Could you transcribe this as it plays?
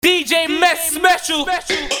Mess Special.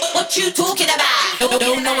 What you talking about?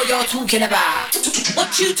 Don't know what you're talking about.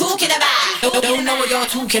 What you talking about? Don't know what you're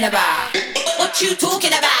talking about. What you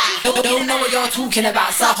talking about? Don't know what you're talking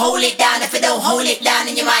about. So hold it down. If you don't hold it down,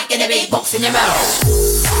 then you might get a big box in your mouth.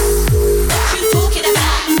 What you talking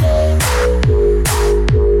about?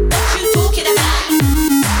 What you talking about?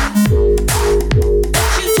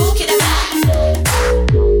 What you talking about?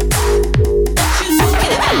 What you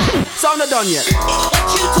talking about? Sound not done yet.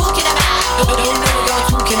 What you talking about? Don't know what you're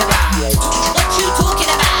talking about. What you talking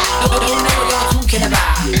about? Don't know what you're talking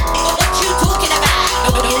about. What you talking about?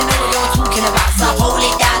 Don't know what you're talking about. So hold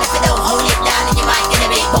it down. If you don't hold it down, then you might get a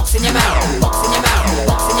big box in your mouth. Box in your mouth.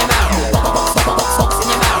 Box in your mouth. Box in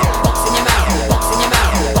your mouth. Box in your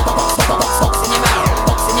mouth. Box in your mouth.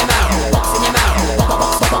 Box in your mouth. Box in your mouth. Box in your mouth.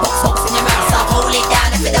 Box in your mouth. So hold it down.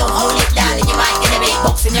 If you don't hold it down, then you might get a big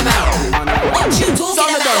box in your mouth. What you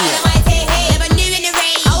talking about?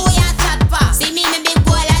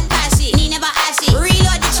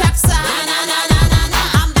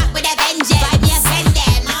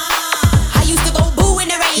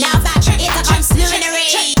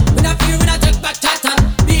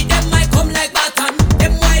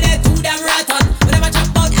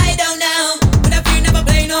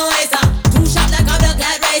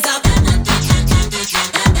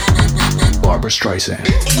 Streisand.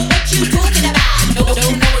 What you talking about?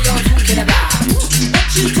 Don't know what you're talking about. What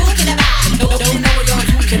you talking about? Don't know what you're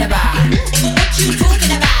talking about. What you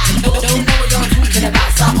talking about? Don't know what you're talking about.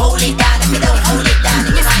 So hold it down. If you don't hold it down,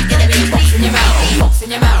 then you might get a big box in your mouth. Box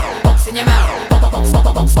in your mouth. Box in your mouth.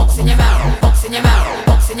 Box in your mouth. Box in your mouth.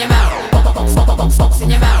 Box in your mouth. Box in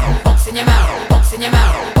your mouth. Box in your mouth. Box in your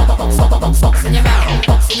mouth. Box in your mouth.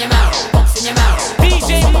 Box in your mouth. Box in your mouth.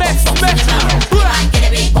 DJ Mess Special. You might get a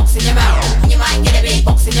big box in your mouth. You might get a big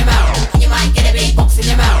box in your mouth. You might get a big box in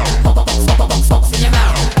your mouth. Box in your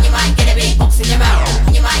mouth. You might get a big box in your mouth.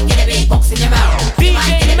 You might get a big box in your mouth.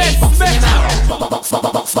 DJ Mess Special.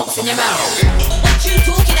 Box in your mouth. What you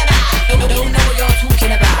talking about? Don't know what you're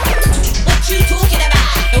talking about. What you talking about?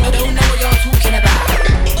 Don't know what you're talking about.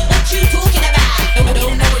 What you talking about?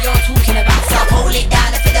 Don't know what you're talking about. So hold it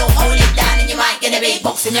down. If you don't hold it down, then you might get a big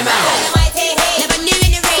box in your mouth. Never knew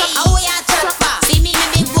in the rain. Oh yeah, truck fast. See me,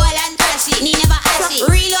 big boy and trashy. Need never ashy.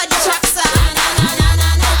 Reload the truck, sir.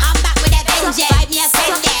 I'm back with that vengeance. Vibe me a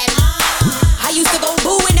send them. I used to go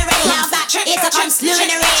boo in the rain. Now I'm back. It's a tramp slew in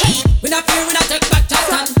the rain. We not fear, we not take back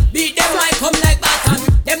Titan. Beat them like come like baton.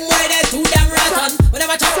 Them why they too damn rotten.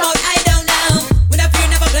 Whenever talk about I don't know. We not fear,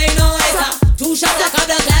 never play no razor. Two shots like a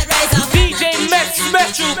blood glad razor. DJ Mess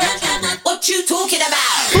Special. What you talking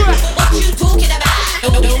about? What you talking about?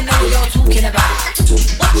 Don't know what you're talking about.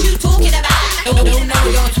 What you talking about? Don't know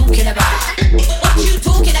what you're talking about. What you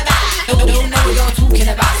talking about? Don't know what you're talking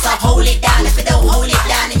about. So hold it down. If you don't hold it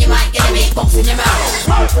down, then you might get a big box in your mouth.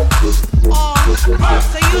 Oh,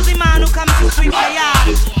 so you the man who comes to sweep the yard.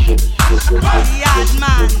 Yard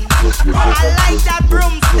man. I like that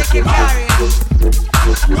broomstick you carry.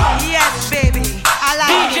 Yes, baby. I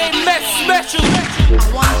like it. DJ Mess Special.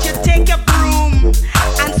 I want you to take your broom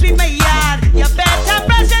and sweep my yard. You better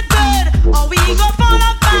brush it good, or we go fall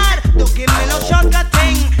apart. Don't give me no shortcut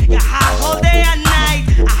thing. You have all day and night.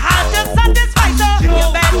 I have to satisfy, so you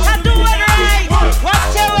better do it right. What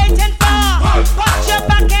you waiting for? Put your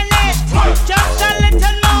back in it. Just a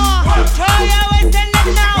little more. Throw your waist in it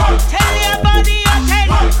now. Tell your body you're 10.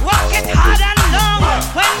 Walk it hard and long.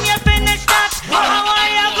 When you finish that, how are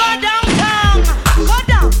you go downtown? Go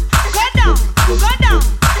down, go down, go down.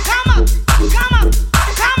 Come up, come up,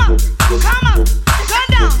 come up, come up. Go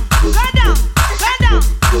down, go down, go down,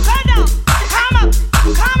 go down. Come up,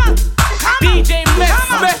 come up, come up. DJ Mess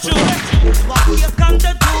Special. What you come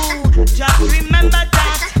to do, just remember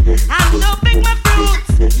that. And no big my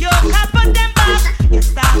fruits, you can't put them back. You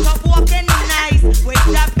start off walking nice with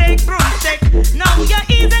that big broomstick. Now you're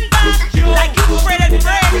easing back like you afraid and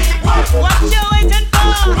afraid. What you waiting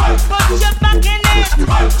for? Put your back in it,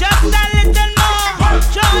 just a little more.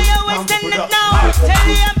 Show your waist in it now. Tell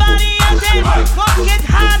your body you're 10. Walk it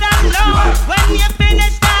hard and long. When you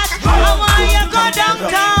finish that, I want you go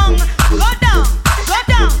downtown. Go down, go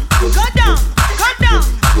down, go down, go down,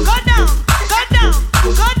 go down, go down,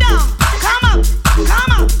 go down. Come up,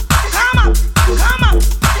 come up, come up, come up,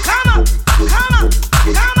 come up, come up,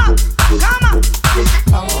 come up, come up.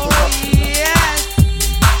 Oh yes,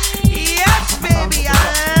 yes, baby. I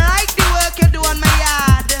like the work you do on my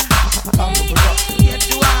yard. You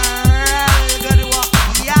do a real good work,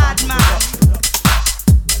 yeah.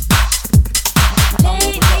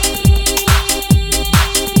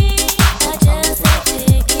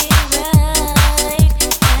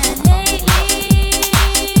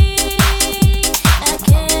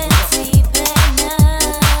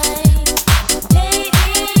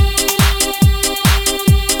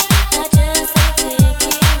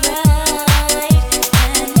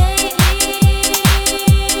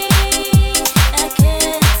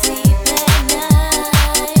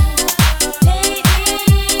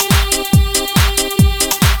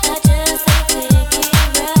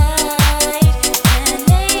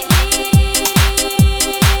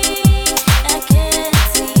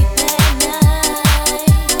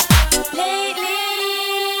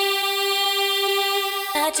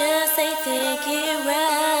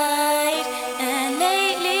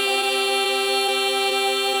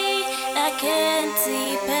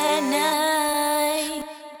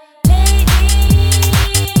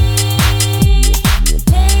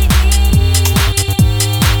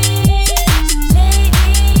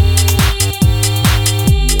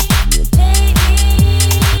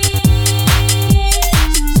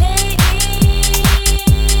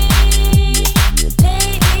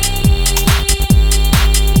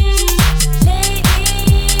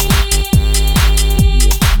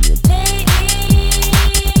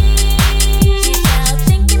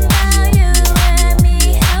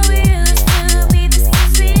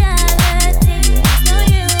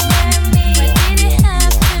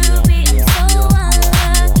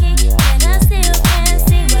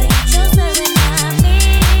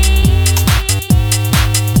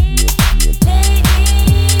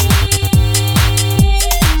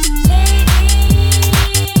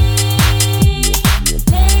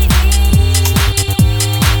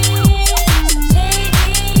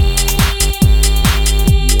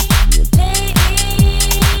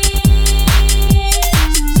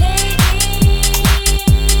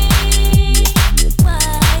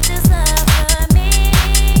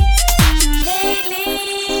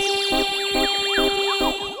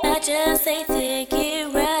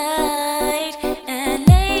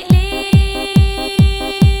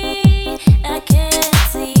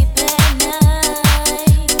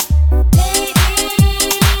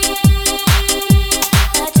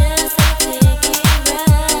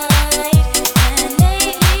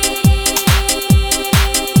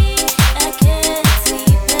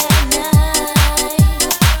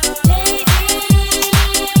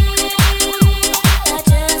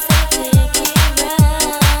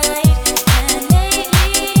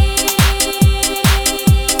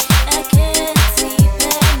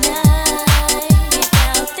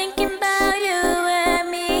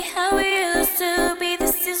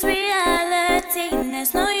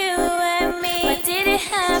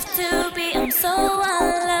 so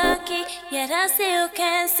unlucky, yet I still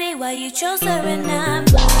can't see why you chose her and I'm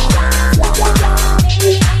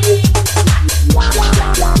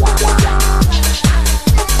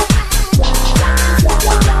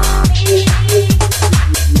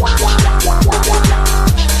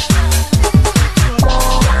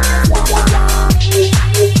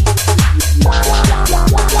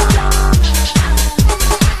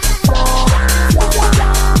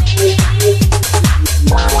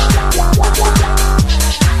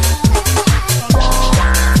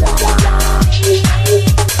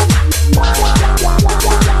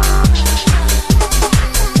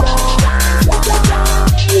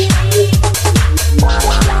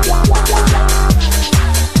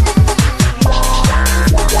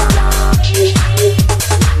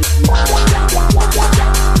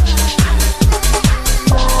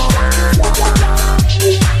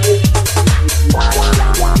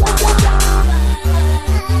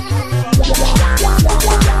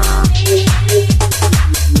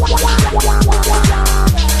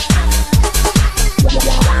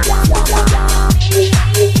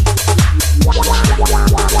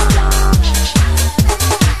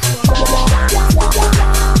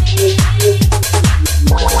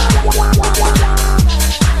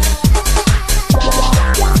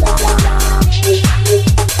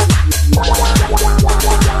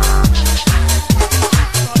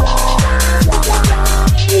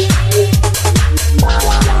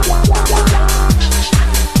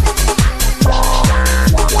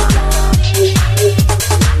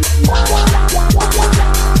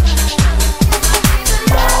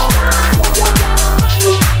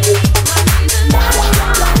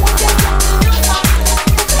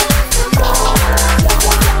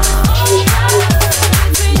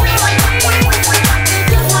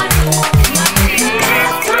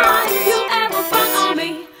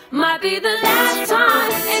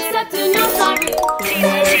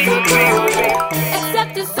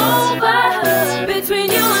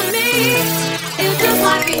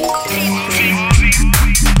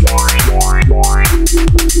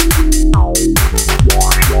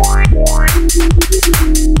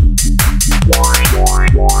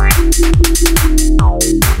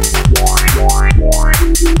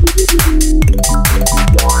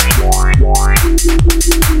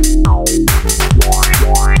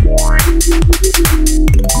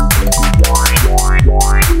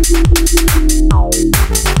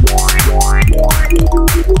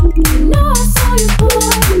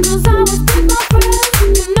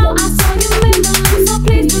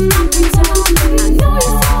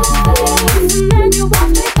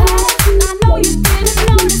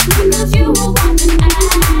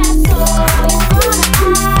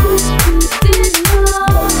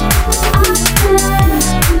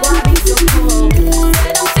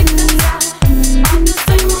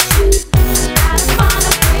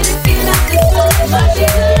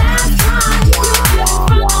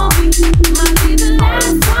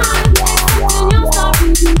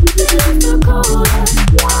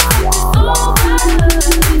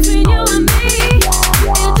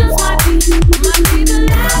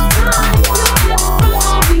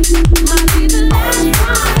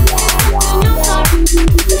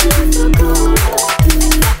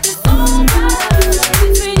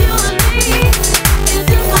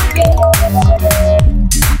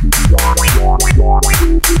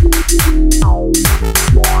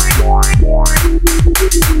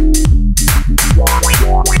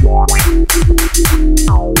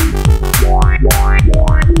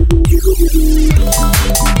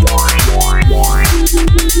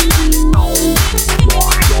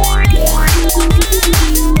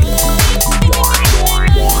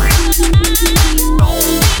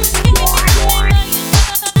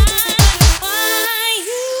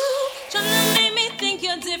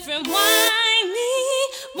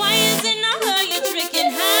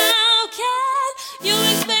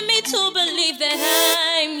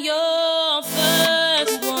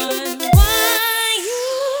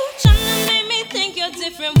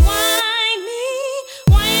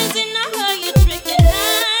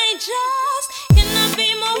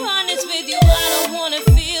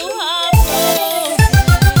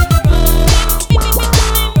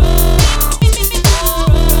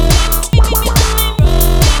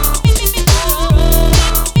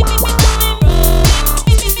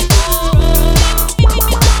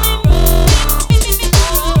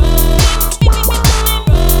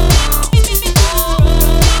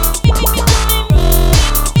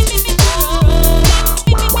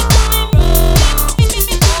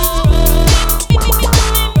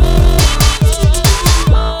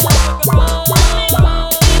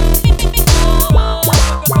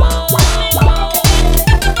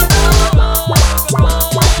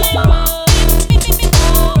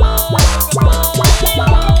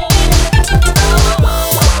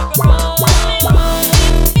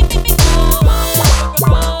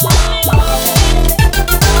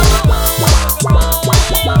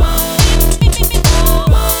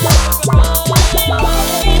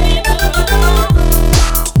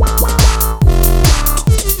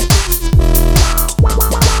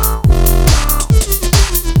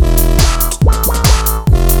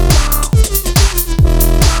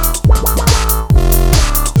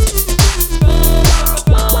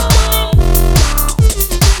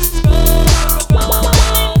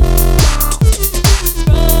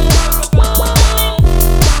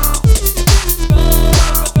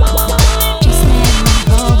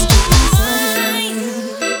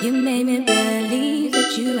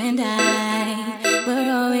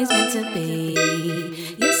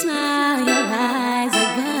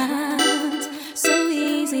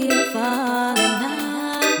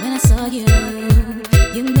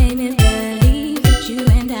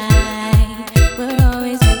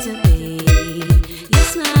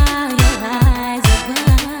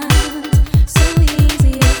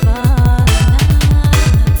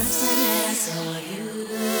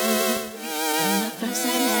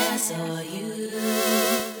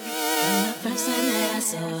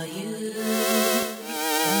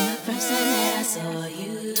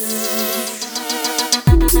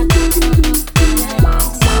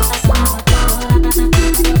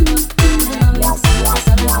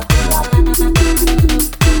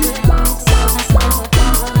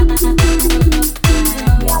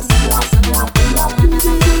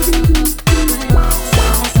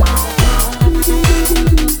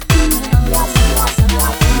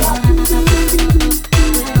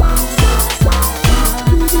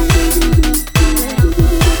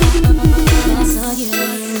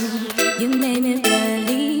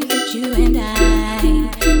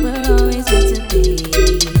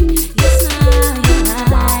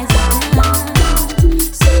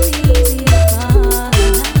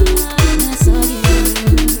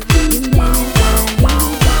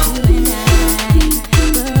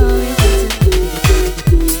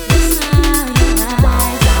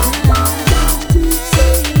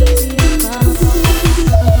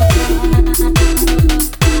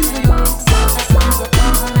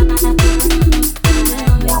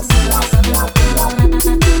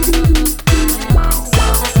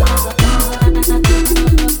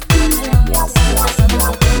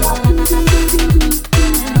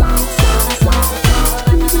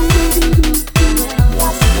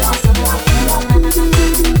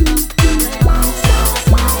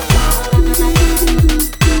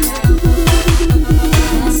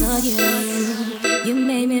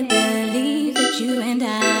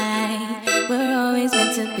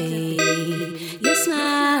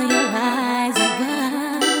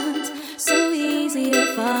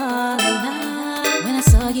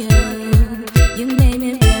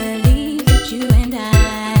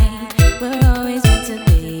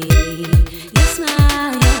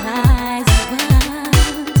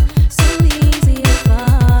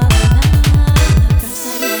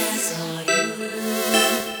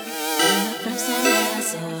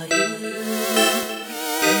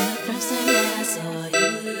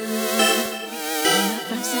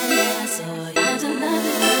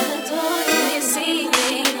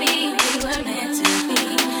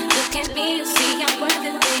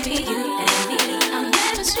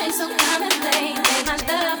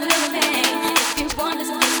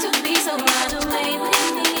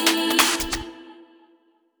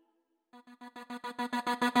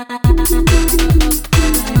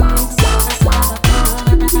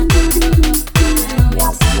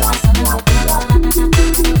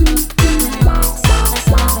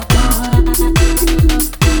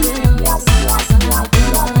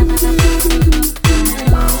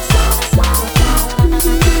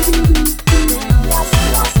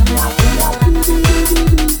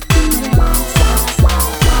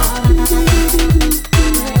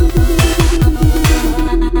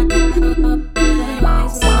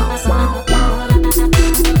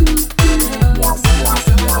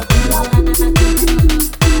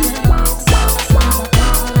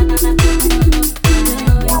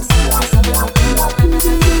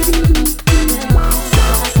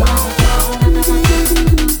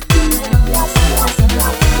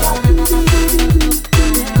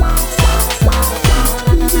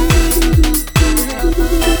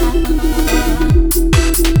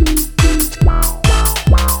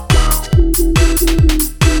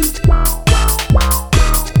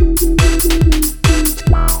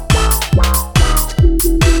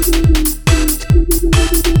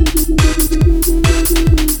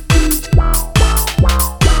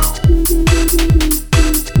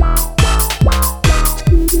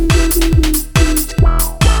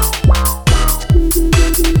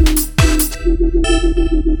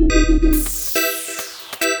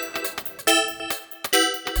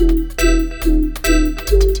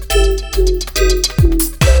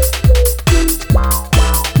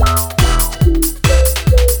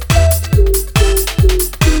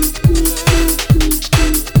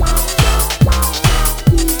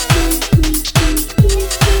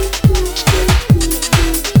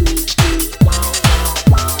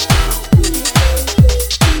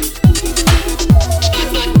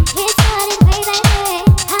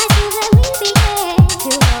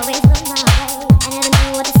I never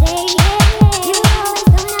knew what to say.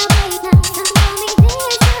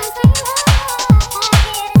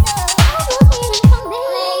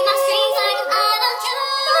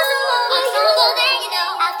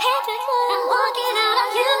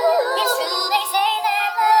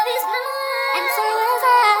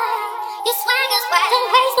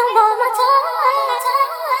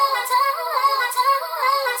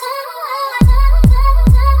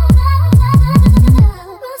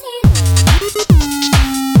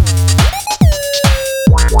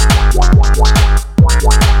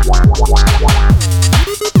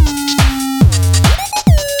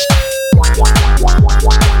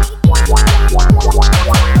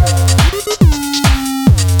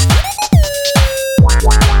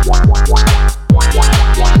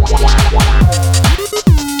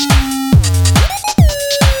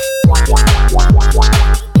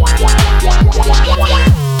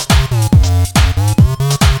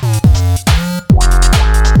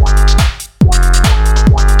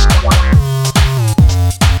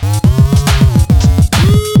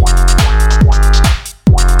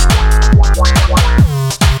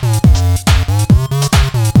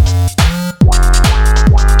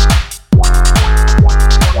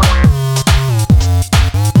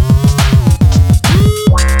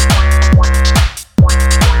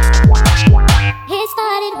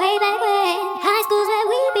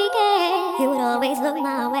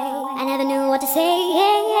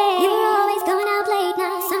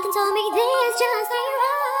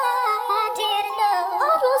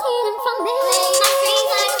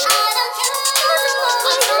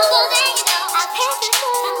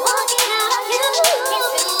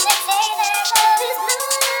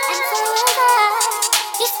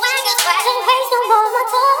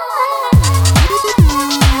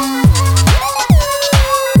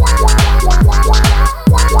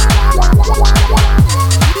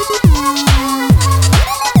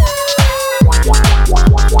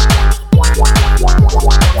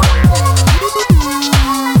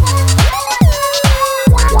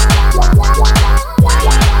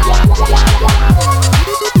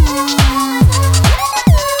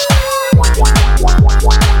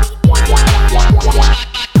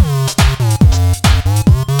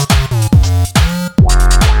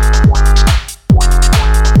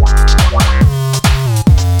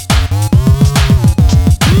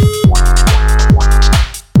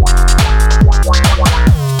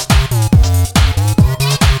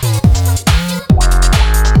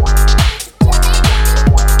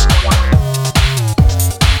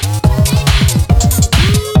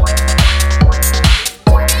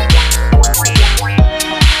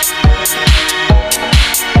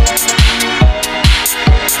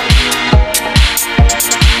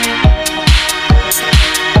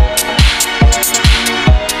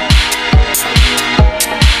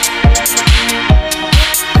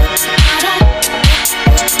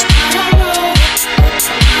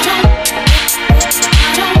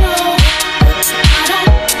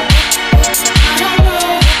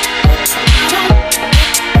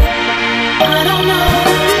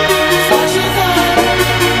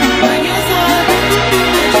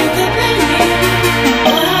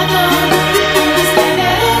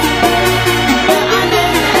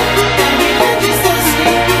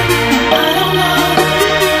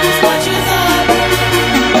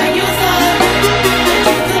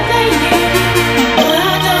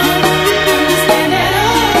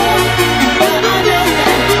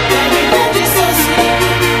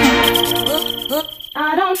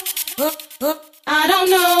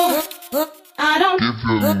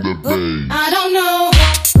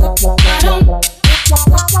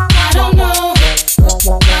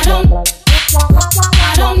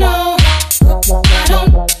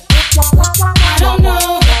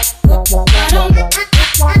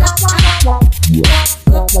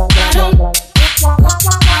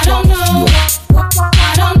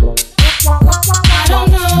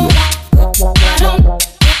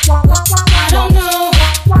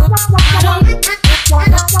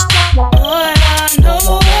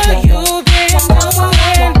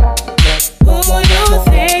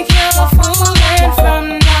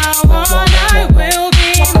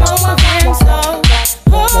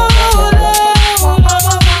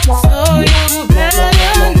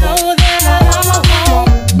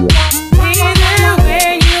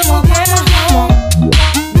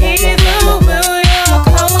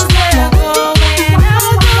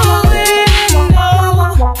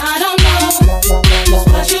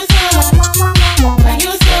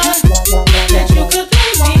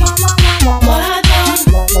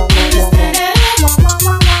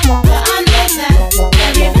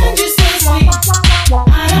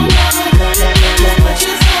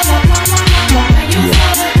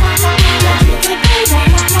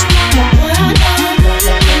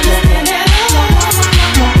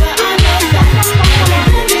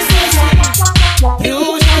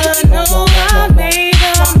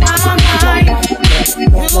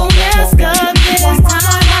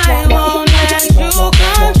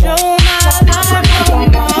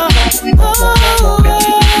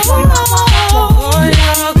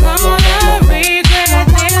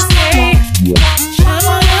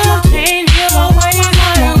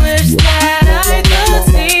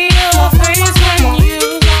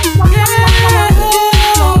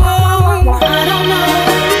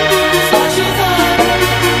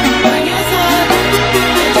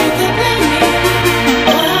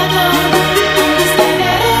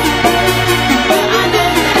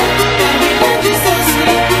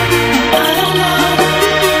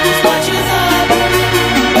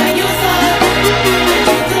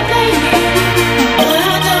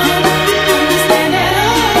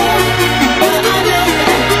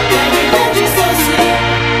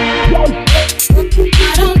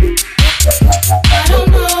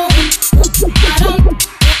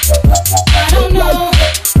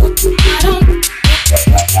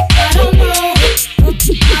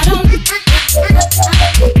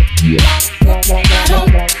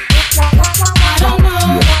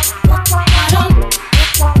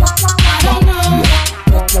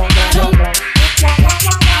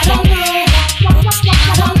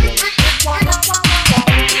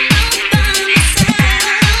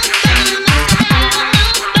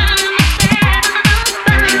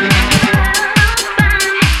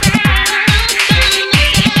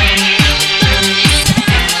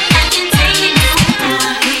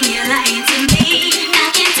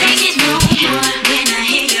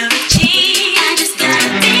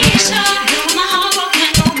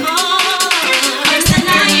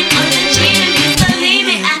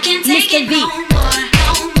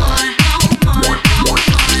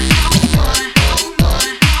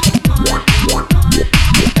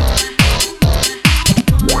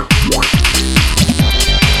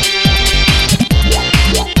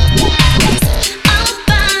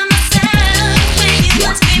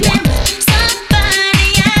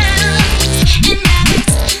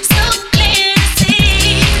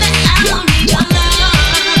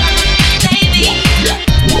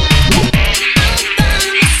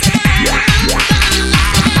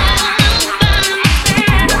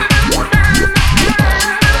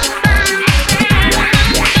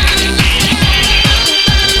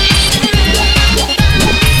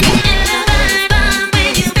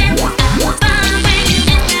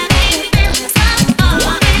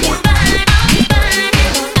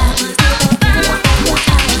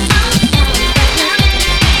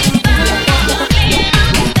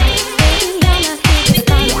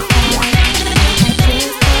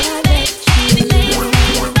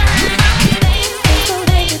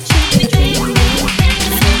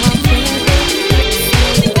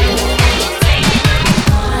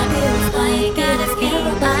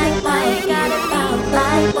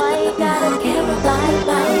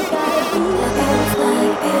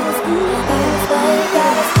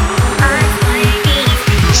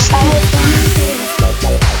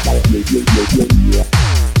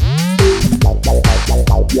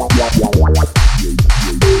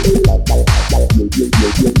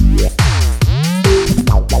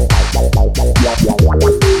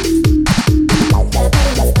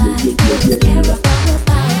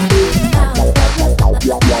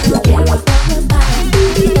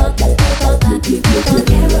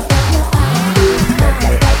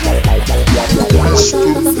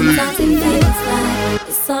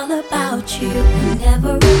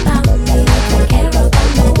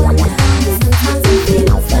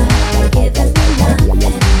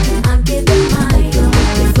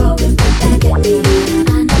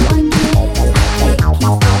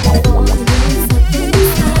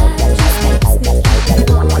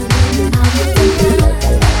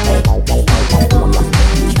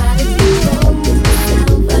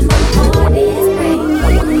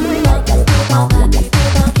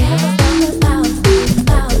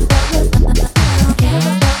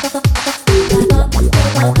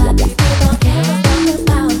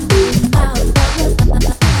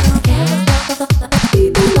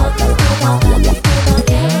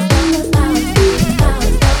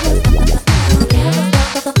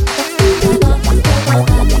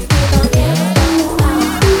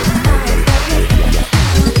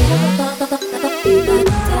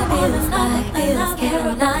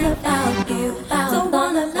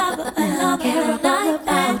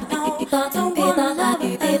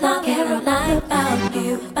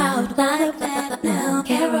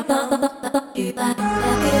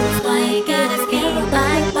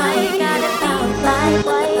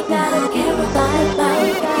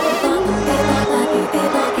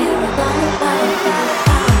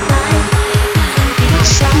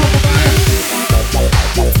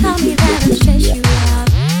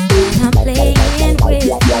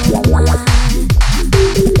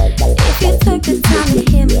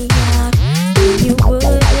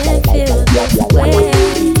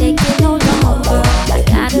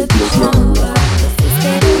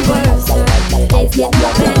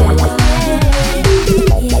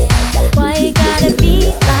 Why you gotta be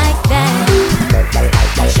like that?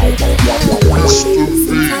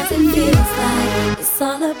 Sometimes it feels like it's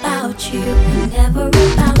all about you, never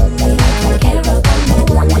about me. I care about no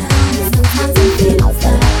one else. Sometimes it feels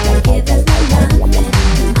like I'm giving my nothing,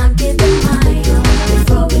 I'm giving my all,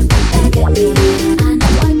 throwing it back at me. I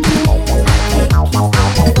know I can't keep on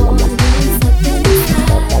falling. Something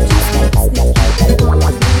inside just makes me keep on. I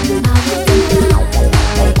won't deny, baby, hold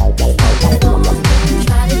on.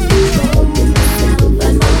 Try to control myself,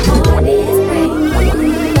 but my heart is breaking.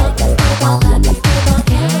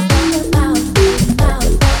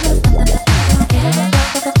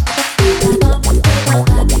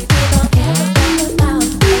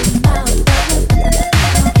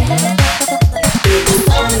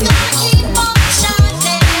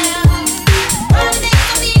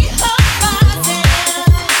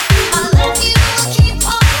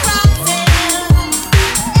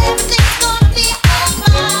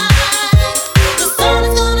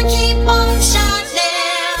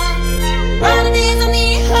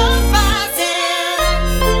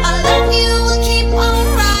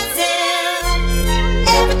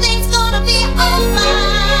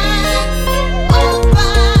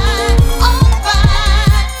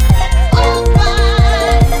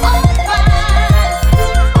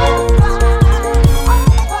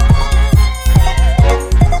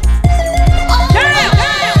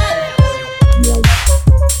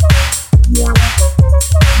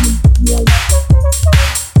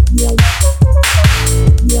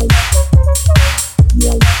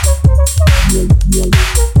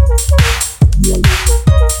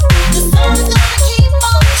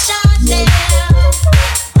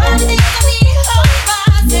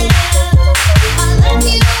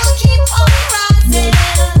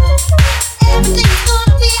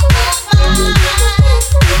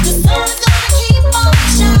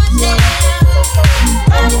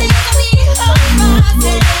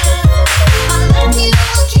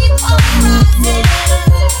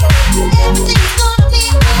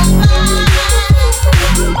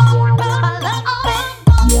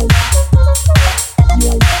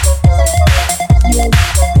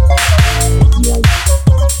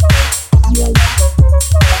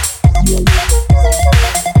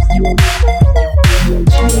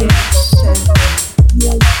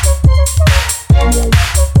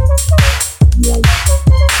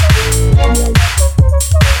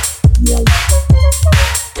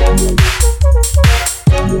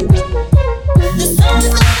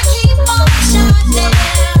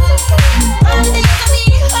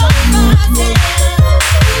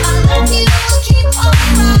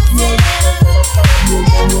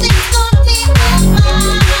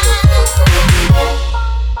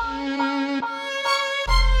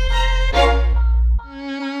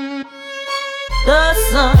 The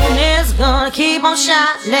sun is gonna keep on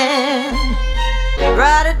shining,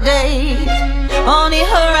 brighter days on the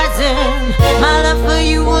horizon. My love for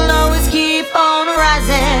you will always keep on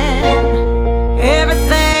rising.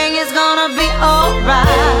 Everything is gonna be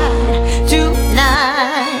alright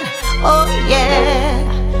tonight. Oh yeah,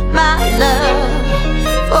 my love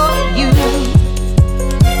for you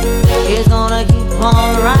is gonna keep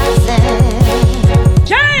on rising.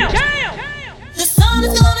 The sun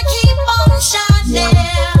is gonna keep on shining,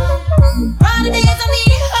 brighter days on the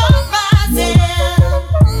horizon.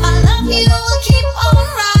 My love for you will keep on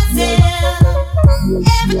rising.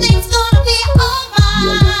 Everything's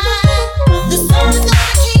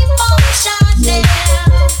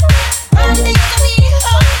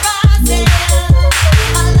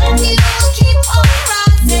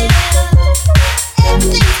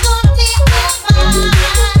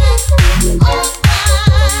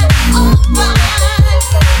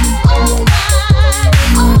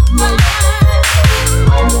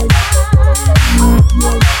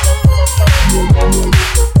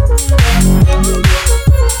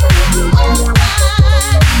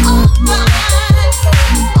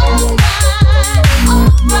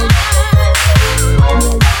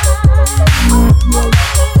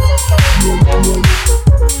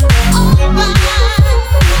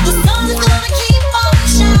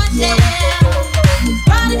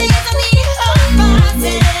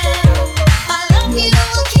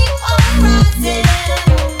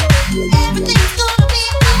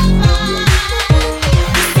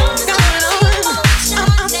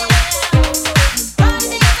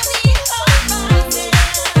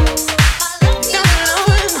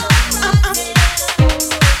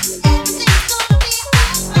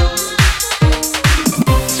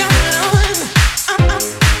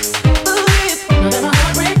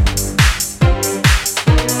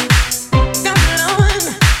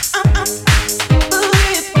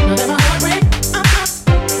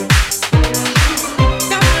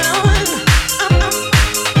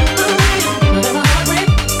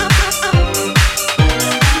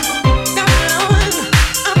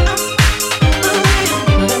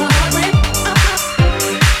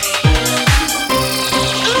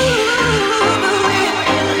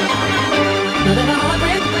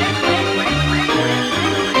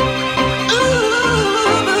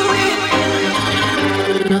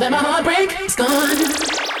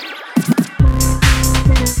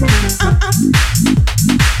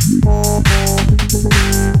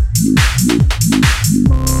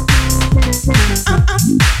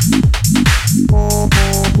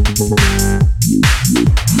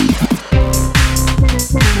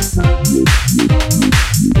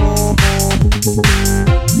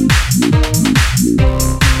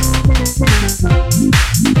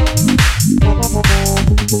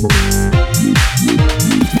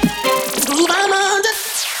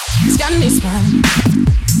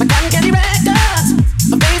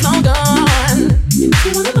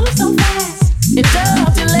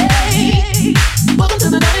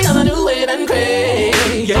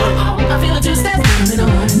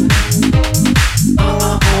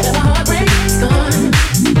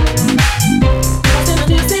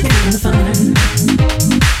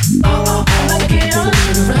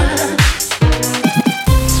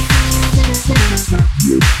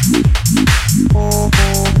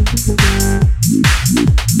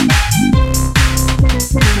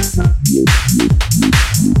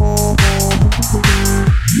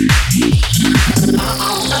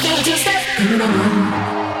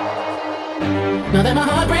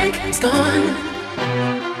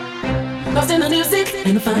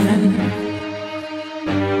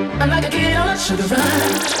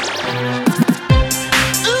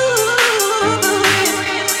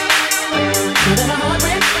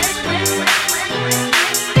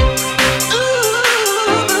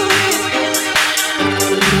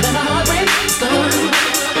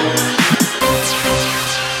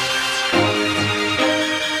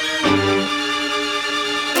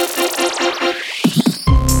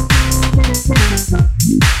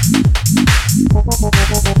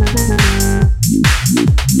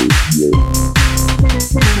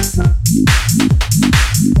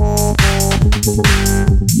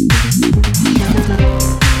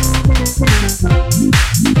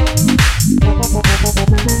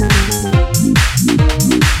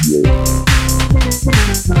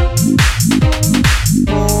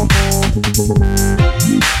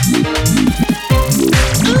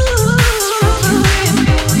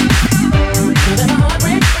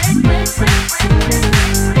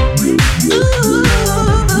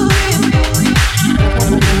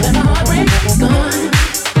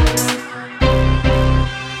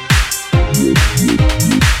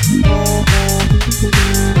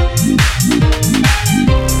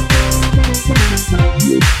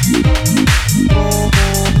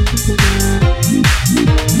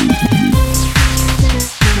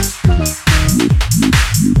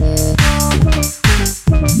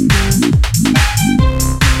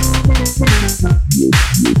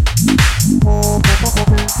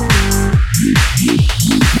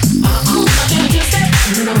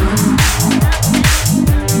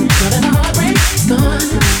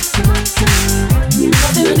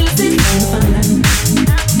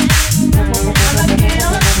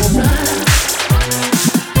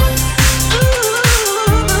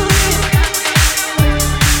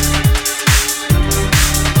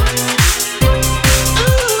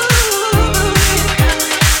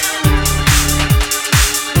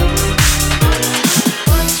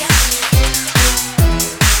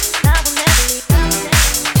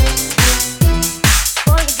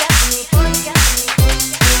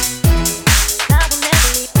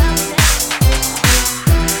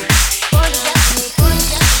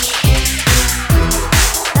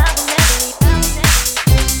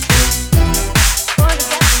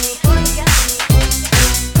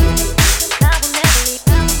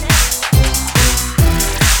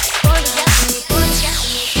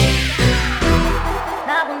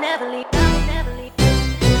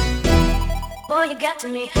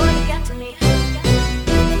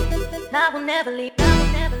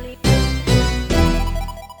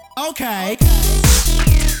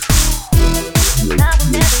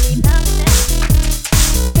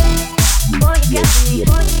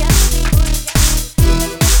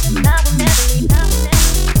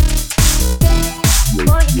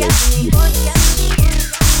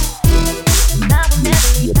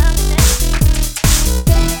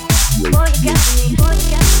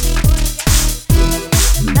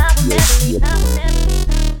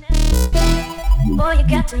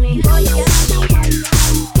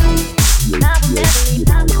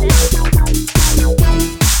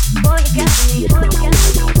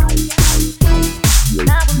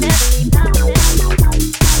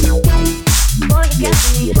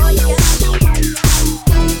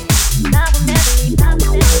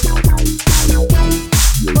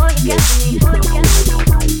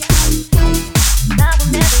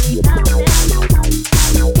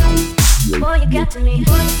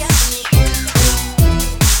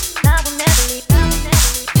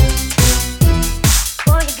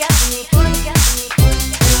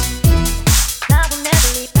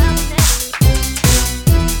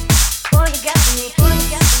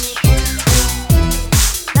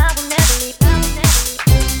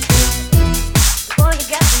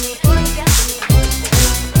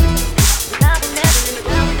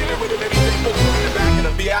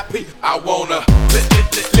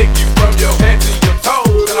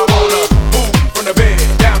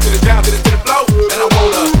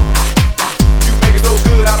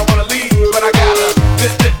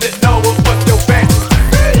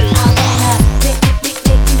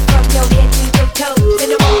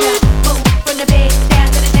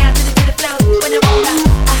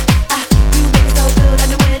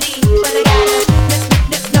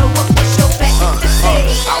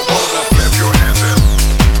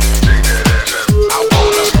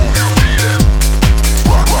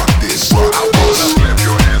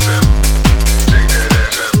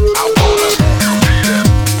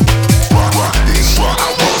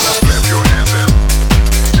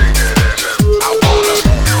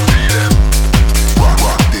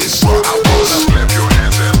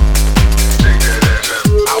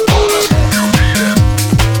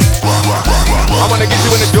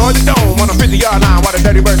in the Georgia Dome on a 50-yard line while the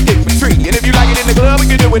Dirty Birds kick the tree. And if you like it in the club, we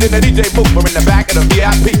can do it in the DJ booth or in the back of the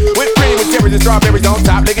VIP. With cream, with cherries and strawberries on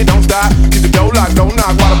top, lick it, don't stop. Keep the dough locked, don't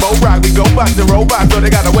knock, while the boat rock. We go bust and robots, so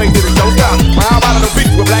they gotta wait till the show stop. How about on the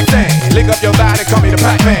beach with black sand? Lick up your line and call me the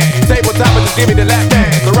Pac-Man. Tabletop and just give me the lap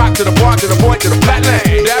dance. The rock to the bar, to the point, to the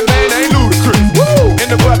flatland. That man ain't ludicrous. Woo!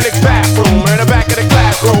 In the public bathroom, in the back of the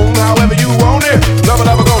classroom, however you want it. Lover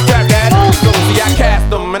gon' tap that. So see, I cast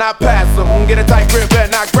them and I pass them. Get a tight grip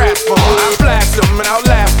and I grasp them. I flash them and I'll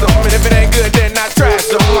laugh them. And if it ain't good, then I trash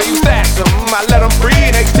them. While you stash them, I let them free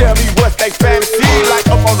and they tell me what's they fantasy. Like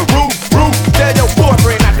up on the roof. Tell your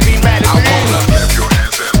boyfriend not to be mad at me. I wanna clap your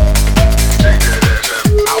hands up, shake that ass up.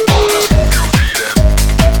 I wanna move your feet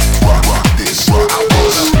up, rock this. I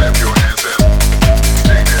wanna clap your hands up,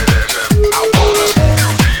 shake that ass up. I wanna move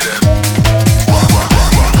your feet up, rock.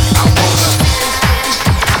 I wanna.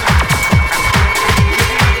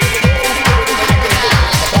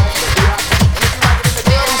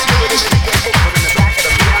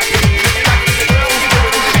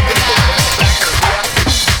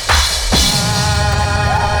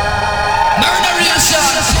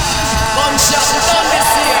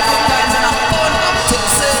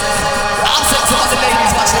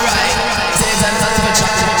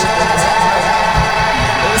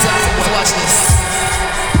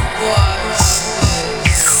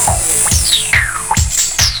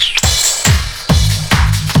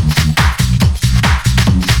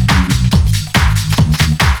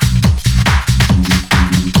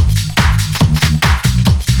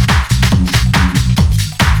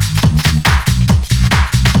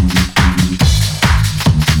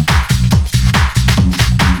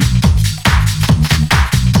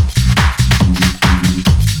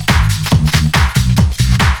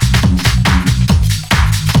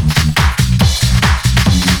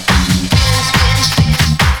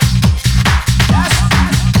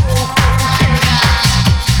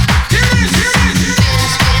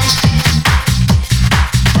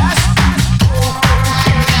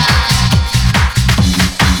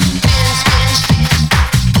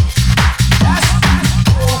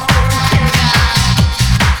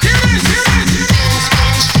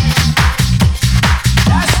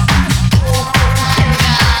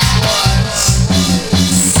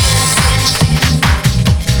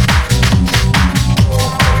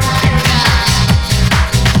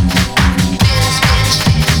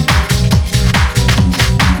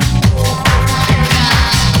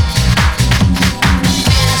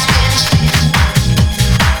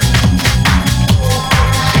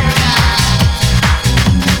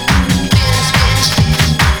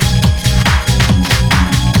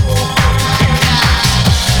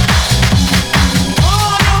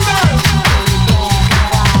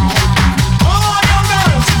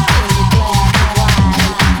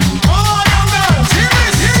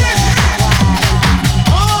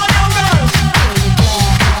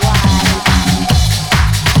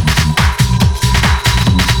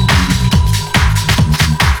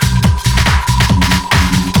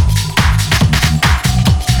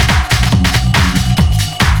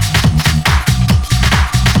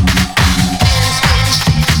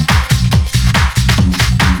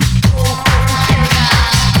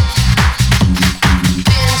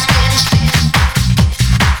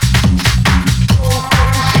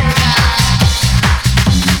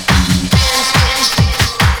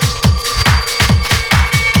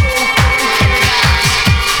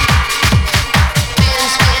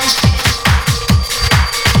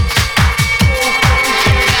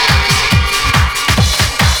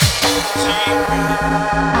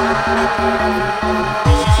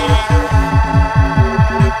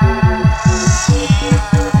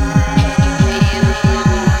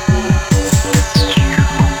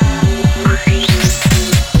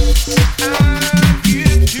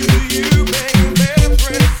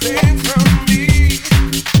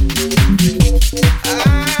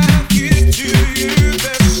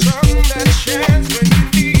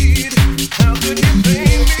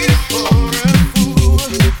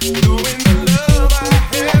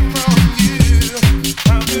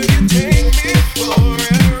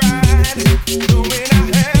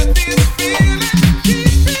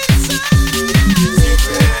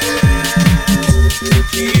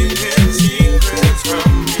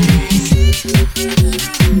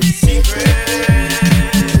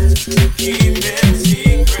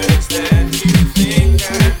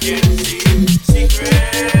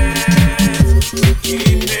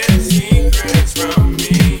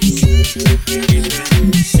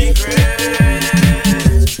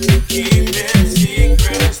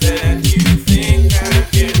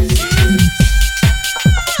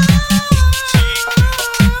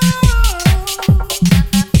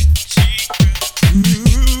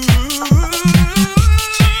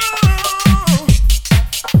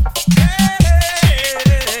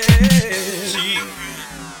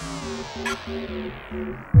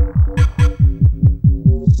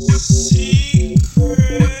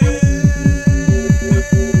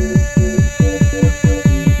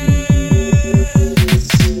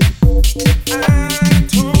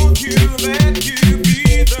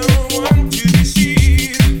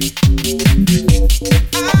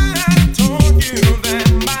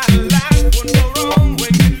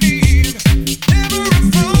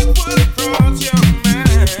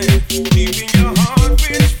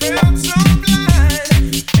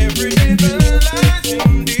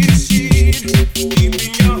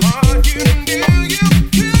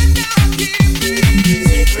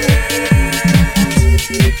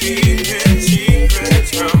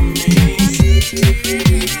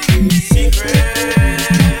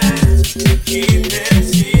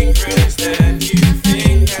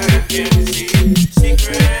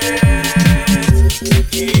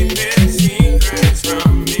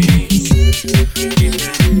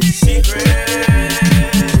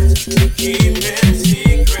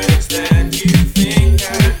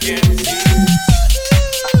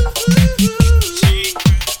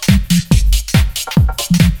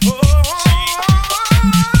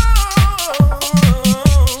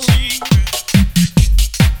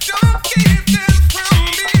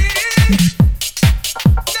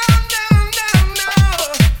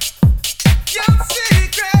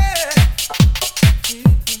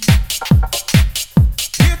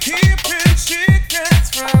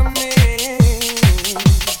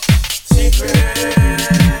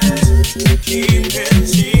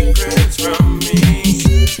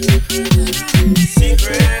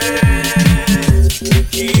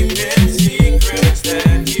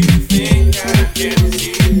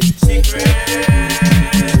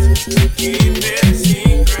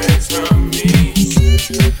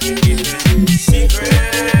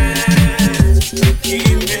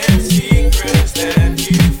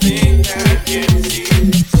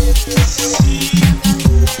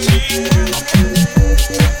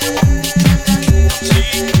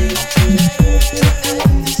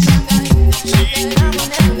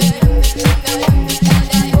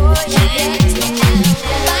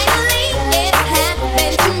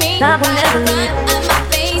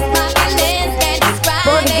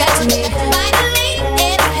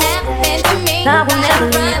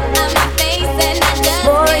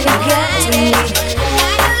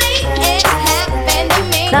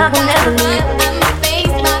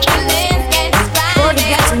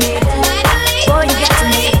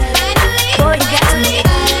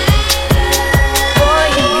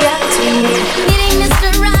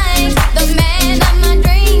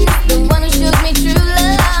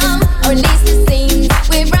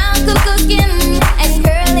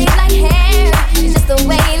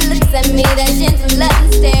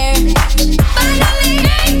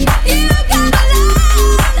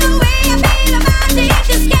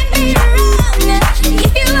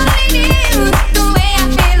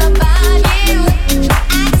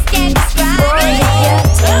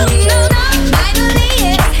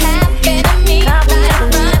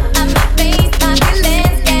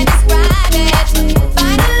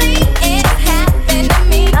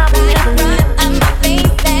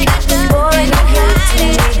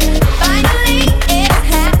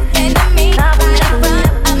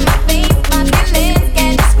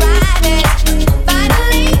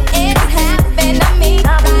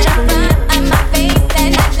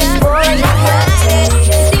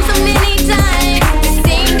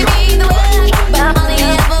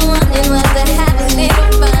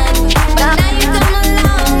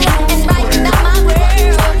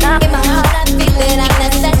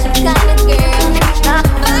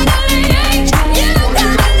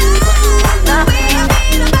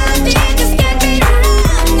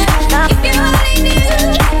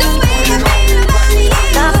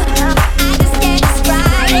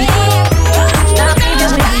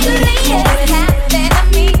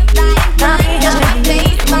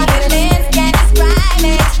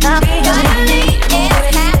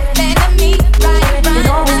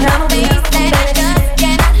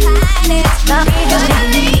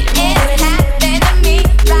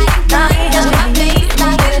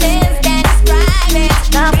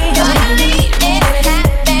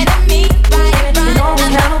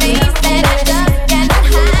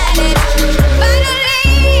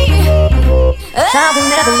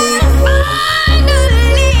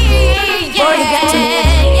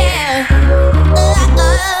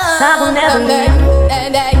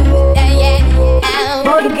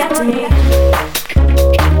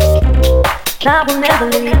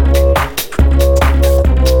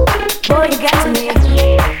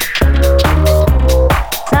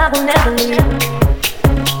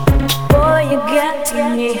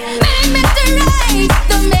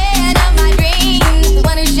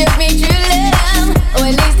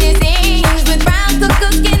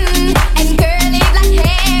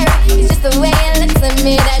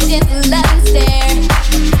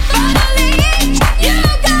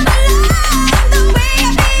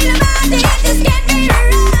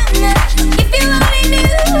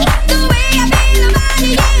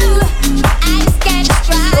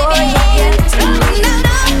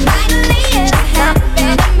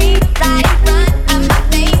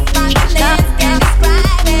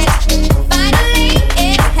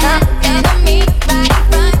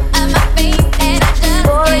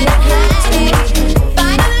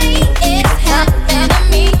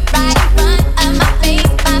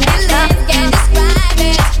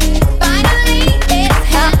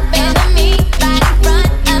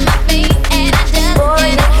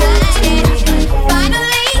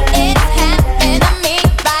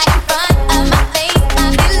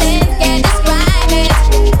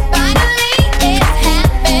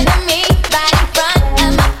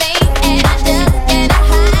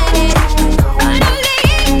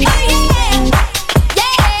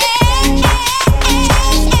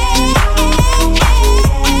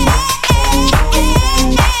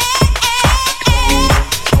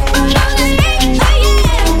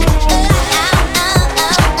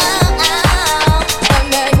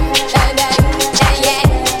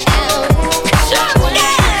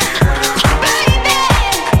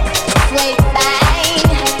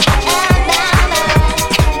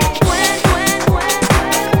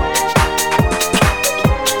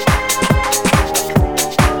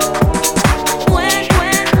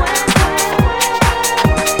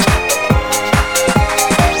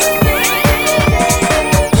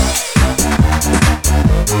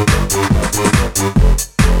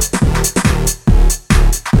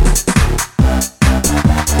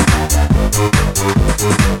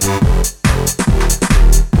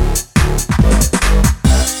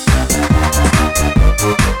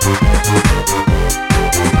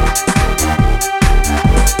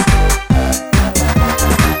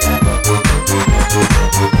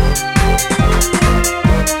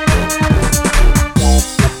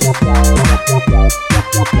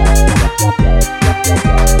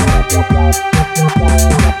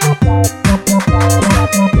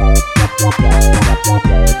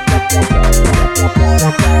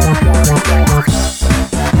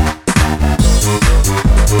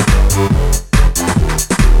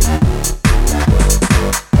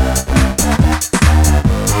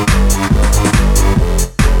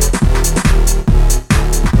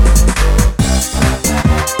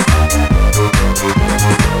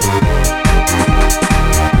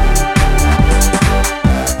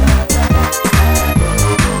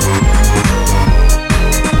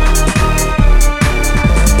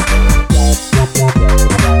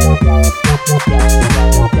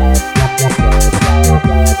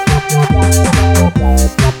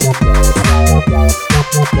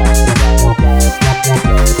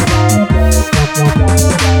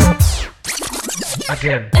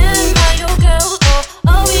 again. Am I your girl or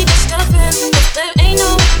are we just girlfriends? If there ain't no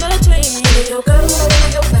in between, am I your girl or am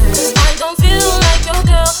I your friend? 'Cause I don't feel like your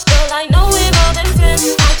girl, girl, I know we're more than friends.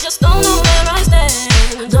 I just don't know where I stand,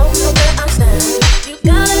 don't know where I stand. You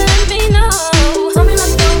gotta let me know, tell me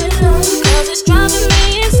what's going on, 'cause it's driving me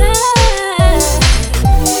insane.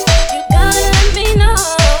 You gotta let me know,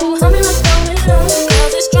 tell me what's going on,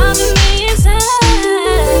 'cause it's driving me insane.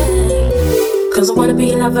 'Cause I wanna be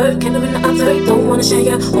a lover, can't live in the other, don't wanna share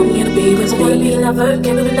ya, want you to be. 'Cause I wanna be a lover,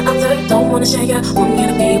 can't live in the other, don't wanna share ya, want you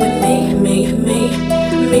to be with me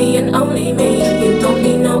and only me. You don't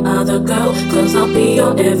need no other girl, 'cause I'll be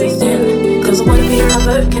your everything. 'Cause I wanna be a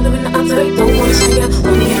lover, can't live in the other, don't wanna share ya,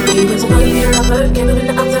 want you to be. 'Cause I wanna be a lover, can't live in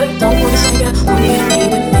the other, don't wanna share ya, want you to be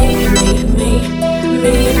with me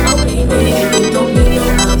and only me. You don't need no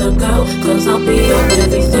other girl, 'cause I'll be your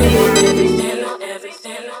everything, everything,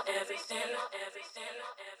 everything, everything, everything, everything.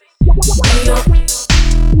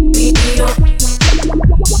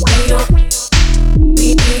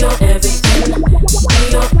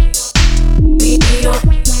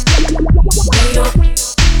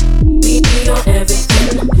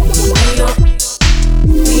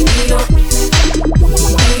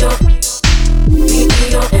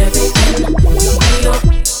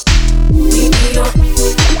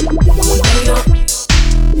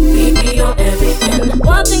 Be your everything.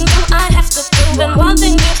 One thing do I have to do, and one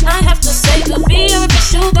thing do I have to say to be your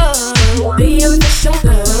official girl. Be your official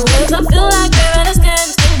girl. 'Cause I feel like we're at a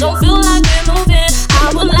standstill, don't feel like we're moving. I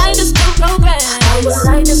would like us to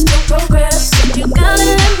progress. You gotta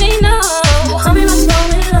let me know, tell me what's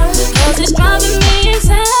going on, 'cause it's driving me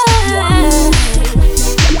insane.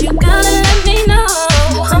 You gotta let me know,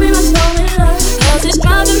 tell me what's going on, 'cause it's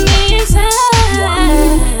driving me insane.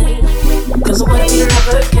 'Cause I wanna be a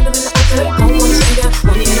lover, can't live in the other, don't wanna see ya,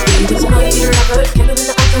 want you to be. 'Cause I wanna be a lover, can't live in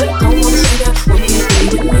the other, don't wanna see ya, want you to be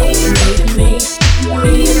with me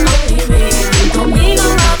and only me. You don't need no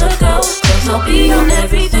other girl, 'cause I'll be your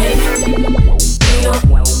everything.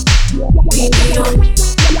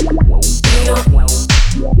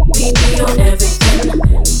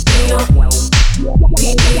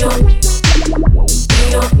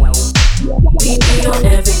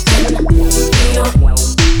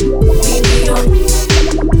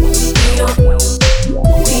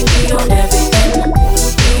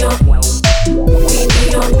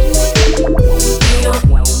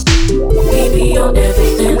 Be your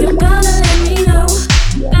everything. You gotta let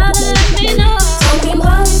me know, tell me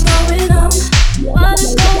what is going on, what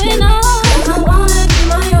is going on. 'Cause I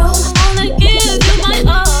wanna give my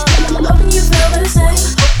all, hoping you feel the same,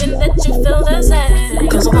 hoping that you feel the same.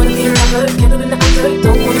 'Cause I wanna be a lover, can't live in the other,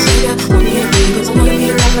 don't